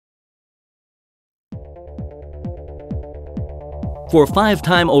For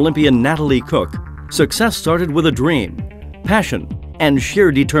five-time Olympian Natalie Cook, success started with a dream, passion, and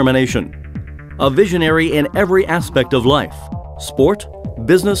sheer determination. A visionary in every aspect of life, sport,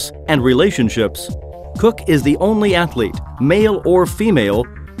 business, and relationships, Cook is the only athlete, male or female,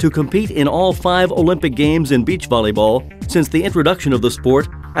 to compete in all 5 Olympic Games in beach volleyball since the introduction of the sport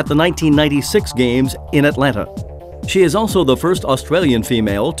at the 1996 Games in Atlanta. She is also the first Australian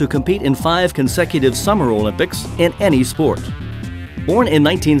female to compete in 5 consecutive Summer Olympics in any sport. Born in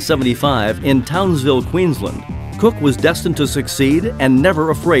 1975 in Townsville, Queensland, Cook was destined to succeed and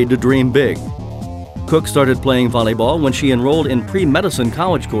never afraid to dream big. Cook started playing volleyball when she enrolled in pre-medicine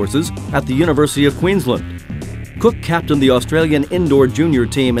college courses at the University of Queensland. Cook captained the Australian indoor junior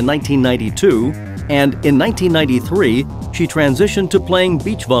team in 1992, and in 1993, she transitioned to playing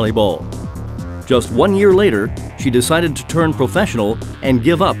beach volleyball. Just 1 year later, she decided to turn professional and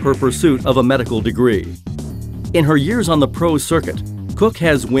give up her pursuit of a medical degree. In her years on the pro circuit, Cook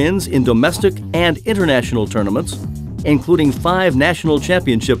has wins in domestic and international tournaments, including 5 national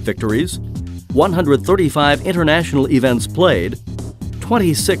championship victories, 135 international events played,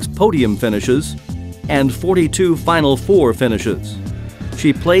 26 podium finishes, and 42 Final Four finishes.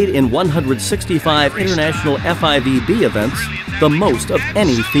 She played in 165 international FIVB events, the most of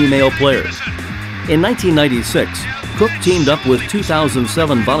any female player. In 1996, Cook teamed up with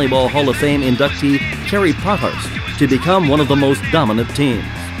 2007 Volleyball Hall of Fame inductee Carrie Pothurst to become one of the most dominant teams.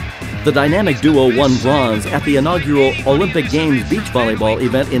 The dynamic duo won bronze at the inaugural Olympic Games beach volleyball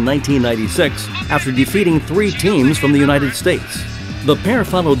event in 1996 after defeating 3 teams from the United States. The pair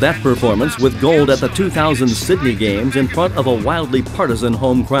followed that performance with gold at the 2000 Sydney Games in front of a wildly partisan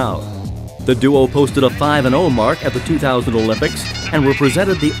home crowd. The duo posted a 5-0 mark at the 2000 Olympics and were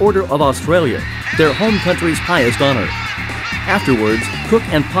presented the Order of Australia, their home country's highest honor. Afterwards, Cook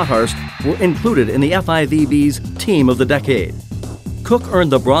and Pothurst were included in the FIVB's Team of the Decade. Cook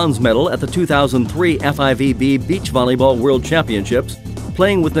earned the bronze medal at the 2003 FIVB Beach Volleyball World Championships,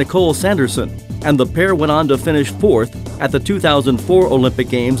 playing with Nicole Sanderson, and the pair went on to finish 4th at the 2004 Olympic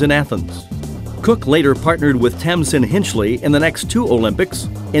Games in Athens. Cook later partnered with Tamsin Hinchley in the next 2 Olympics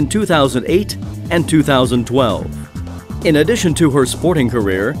in 2008 and 2012. In addition to her sporting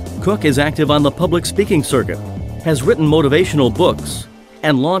career, Cook is active on the public speaking circuit, has written motivational books,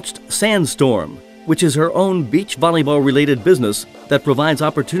 and launched Sandstorm, which is her own beach volleyball-related business that provides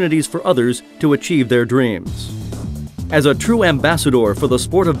opportunities for others to achieve their dreams. As a true ambassador for the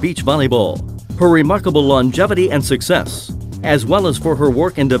sport of beach volleyball, her remarkable longevity and success, as well as for her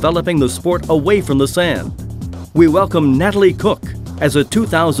work in developing the sport away from the sand, we welcome Natalie Cook as a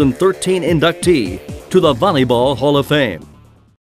 2013 inductee to the Volleyball Hall of Fame.